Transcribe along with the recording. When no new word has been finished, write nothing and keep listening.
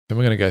And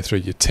we're going to go through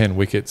your 10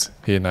 wickets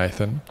here,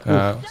 Nathan.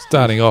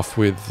 Starting off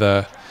with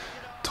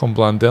Tom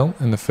Blundell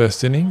in the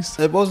first innings.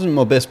 It wasn't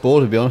my best ball,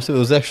 to be honest. It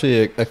was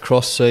actually a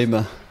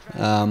cross-seamer.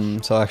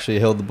 So I actually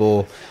held the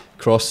ball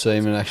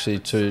cross-seam and actually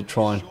to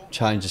try and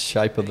change the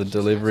shape of the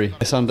delivery.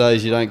 Some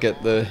days you don't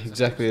get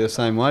exactly the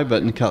same way,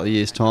 but in a couple of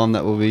years' time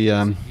that will be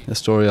a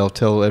story I'll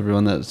tell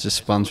everyone that it's just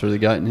spun through the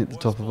gate and hit the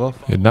top of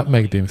off. You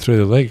nutmegged him through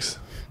the legs.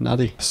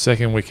 Nutty.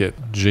 Second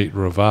wicket, Jeet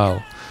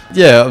Raval.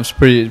 Yeah, I was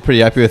pretty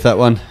happy with that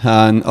one.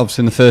 And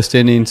obviously in the first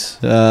innings,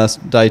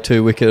 day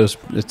 2 wicket,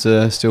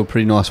 it's still a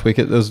pretty nice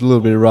wicket. There was a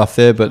little bit of rough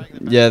there, but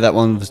yeah, that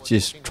one was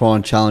just try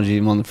and challenge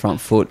him on the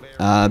front foot,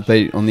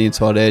 beat on the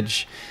inside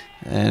edge,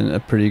 and a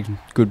pretty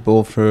good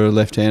ball for a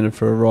left-hander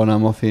for a right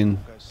arm offie, and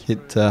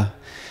hit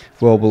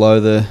well below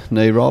the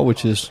knee roll,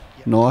 which is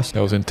nice.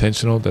 That was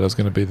intentional. That was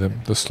going to be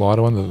the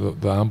slider one,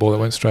 the arm ball that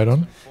went straight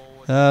on.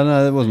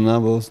 No, that wasn't an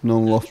arm ball. It was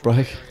normal off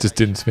break. Just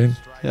didn't spin.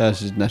 Yeah,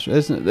 it's just natural.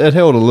 It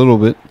held a little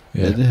bit.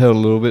 Yeah. It held a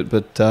little bit,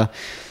 but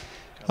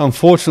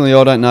unfortunately,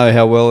 I don't know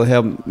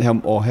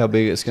how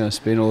big it's going to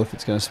spin, or if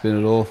it's going to spin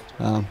at all.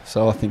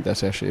 So I think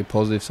that's actually a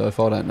positive. So if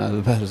I don't know,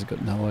 the batter's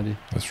got no idea.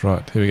 That's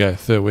right. Here we go.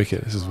 Third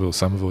wicket. This is Will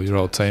Somerville, your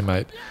old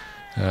teammate.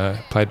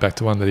 Played back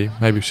to one that he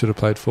maybe should have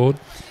played forward.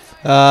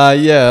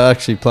 Yeah, I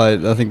actually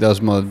played. I think that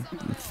was my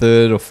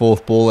third or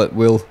fourth ball at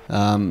Will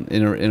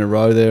in a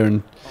row there,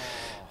 and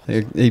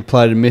he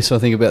played a miss, I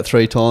think, about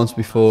 3 times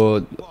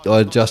before I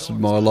adjusted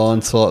my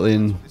line slightly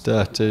and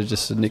to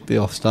just nick the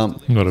off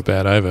stump. Not a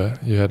bad over.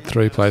 You had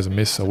 3 players a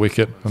miss, a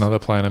wicket, another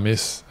player a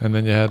miss, and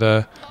then you had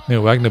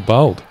Neil Wagner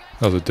bowled.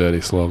 That was a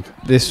dirty slog.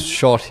 This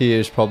shot here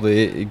is probably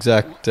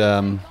exact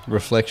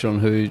reflection on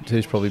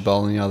who's probably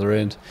bowling the other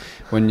end.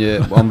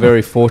 I'm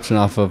very fortunate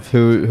enough of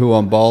who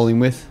I'm bowling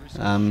with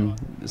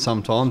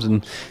sometimes,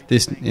 and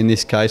in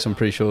this case I'm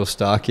pretty sure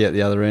Starkey at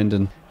the other end,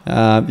 and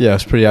I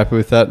was pretty happy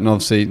with that. And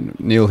obviously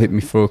Neil hit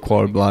me for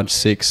quite a large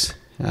 6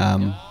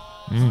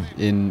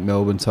 in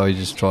Melbourne, so he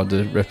just tried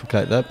to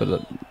replicate that,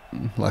 but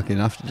lucky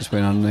enough it just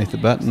went underneath the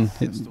bat and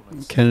hit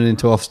Kennedy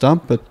into off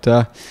stump. But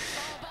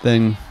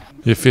then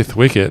your 5th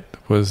wicket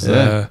was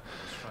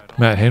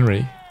Matt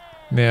Henry.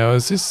 Now,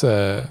 is this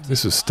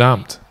was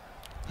stumped?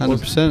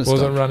 100%.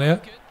 Was it run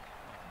out?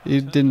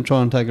 He didn't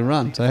try and take a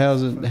run. So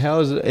how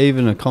is it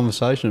even a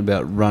conversation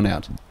about run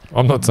out?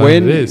 I'm not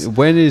saying it is.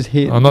 When is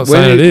he? I'm not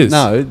saying it is.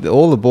 No,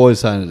 all the boys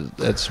saying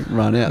it's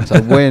run out.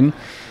 So when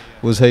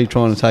was he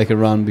trying to take a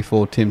run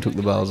before Tim took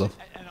the bowls off?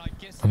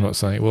 I'm not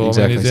saying. Well,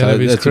 exactly. I mean, he's out of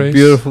his that's crease. A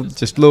beautiful.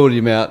 Just lured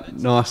him out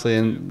nicely,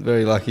 and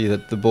very lucky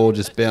that the ball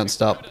just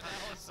bounced up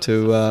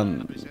to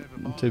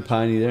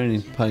Paney there,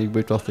 and Paney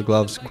whipped off the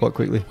gloves quite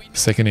quickly.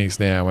 Second innings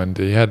now, and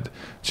he had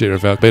Jeet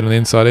Raval beat on the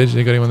inside edge, and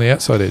he got him on the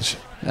outside edge.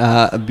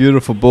 A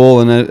beautiful ball,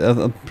 and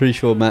I'm pretty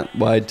sure Matt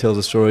Wade tells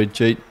the story.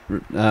 Jeet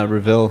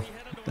Raval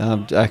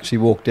actually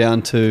walked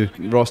down to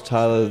Ross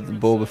Taylor the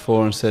ball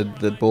before and said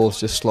the ball's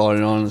just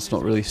sliding on, it's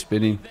not really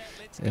spinning.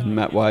 And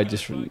Matt Wade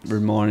just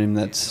reminded him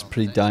that's a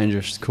pretty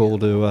dangerous call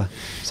to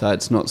say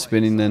it's not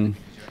spinning. Then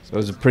it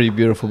was a pretty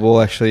beautiful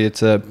ball. Actually,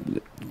 it's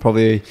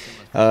probably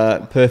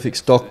a perfect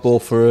stock ball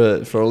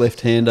for a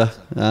left-hander.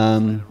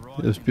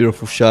 It was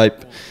beautiful shape.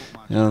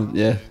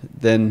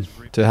 Then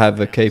to have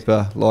a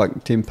keeper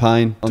like Tim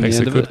Payne on Takes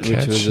the end of it,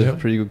 catch, which was a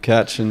pretty good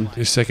catch. And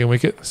his second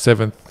wicket,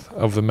 7th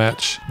of the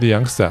match, the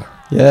youngster.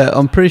 Yeah,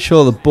 I'm pretty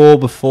sure the ball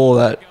before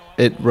that,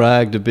 it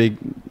ragged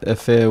a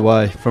fair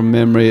way. From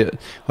memory,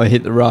 I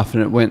hit the rough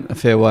and it went a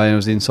fair way, and it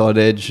was inside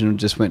edge and it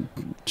just went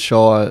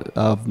shy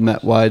of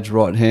Matt Wade's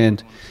right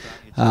hand.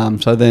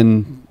 So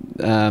then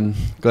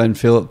Glenn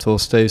Phillips or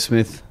Steve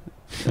Smith,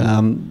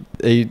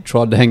 he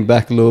tried to hang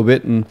back a little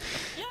bit, and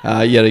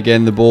yet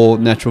again the ball,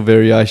 natural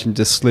variation,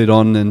 just slid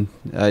on, and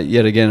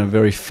yet again a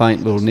very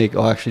faint little nick.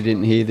 I actually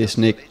didn't hear this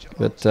nick,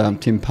 but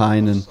Tim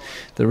Payne and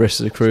the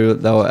rest of the crew,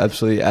 they were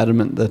absolutely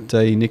adamant that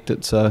he nicked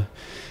it. So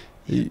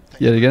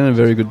yet again a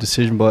very good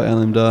decision by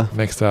Alim Dar.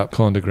 Next up,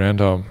 Colin de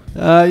Grandhomme.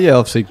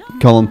 Obviously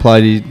Colin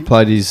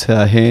played his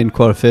hand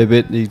quite a fair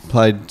bit. He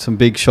played some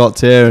big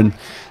shots there,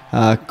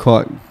 and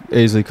quite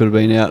easily could have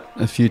been out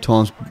a few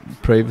times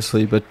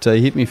previously, but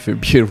he hit me for a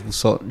beautiful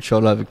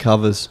shot over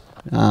covers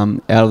out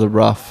of the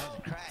rough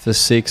for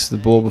 6 the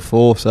ball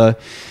before. So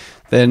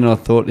then I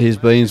thought his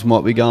beams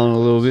might be going a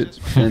little bit,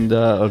 and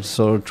I just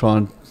sort of try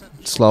and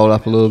slow it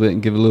up a little bit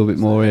and give it a little bit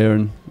more air,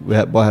 and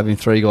by having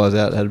 3 guys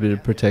out, had a bit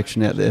of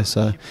protection out there.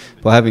 So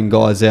by having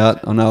guys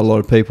out, I know a lot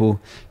of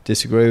people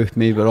disagree with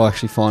me, but I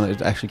actually find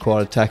it actually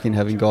quite attacking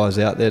having guys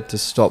out there to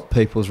stop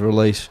people's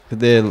release.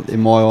 But they're, in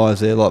my eyes,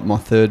 they're like my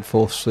 3rd,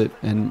 4th slip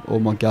and all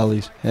my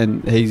gullies,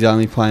 and he's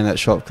only playing that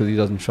shot because he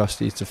doesn't trust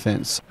his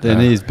defence. Then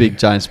here's big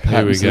James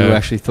Pattinson, who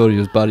actually thought he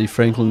was Buddy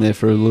Franklin there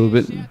for a little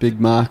bit, big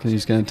mark, and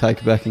he's going to take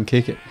it back and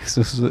kick it.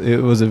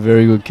 It was a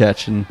very good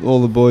catch, and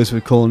all the boys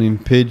were calling him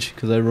Pidge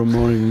because they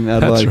reminded him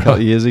of Adelaide a couple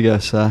of years ago.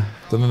 So.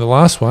 And then the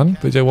last one,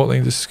 BJ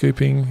Watling just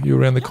scooping you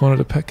around the corner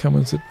to Pat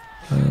Cummins at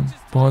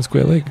behind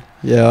square leg.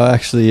 Yeah, I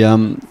actually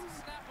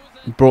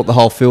brought the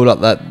whole field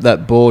up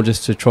that ball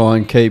just to try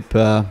and keep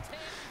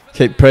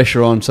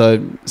pressure on,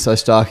 so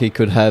Starkey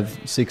could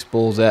have 6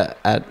 balls at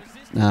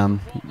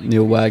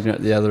Neil Wagner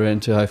at the other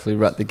end to hopefully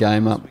wrap the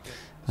game up.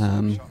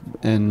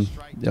 And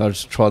I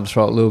just tried to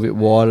throw it a little bit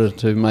wider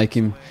to make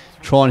him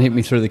try and hit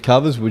me through the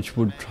covers, which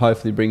would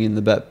hopefully bring in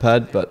the bat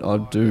pad. But I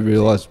do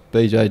realise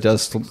BJ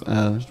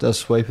does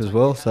sweep as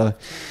well, so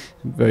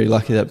I'm very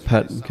lucky that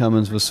Pat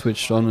Cummins was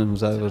switched on and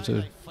was able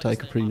to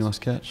take a pretty nice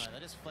catch.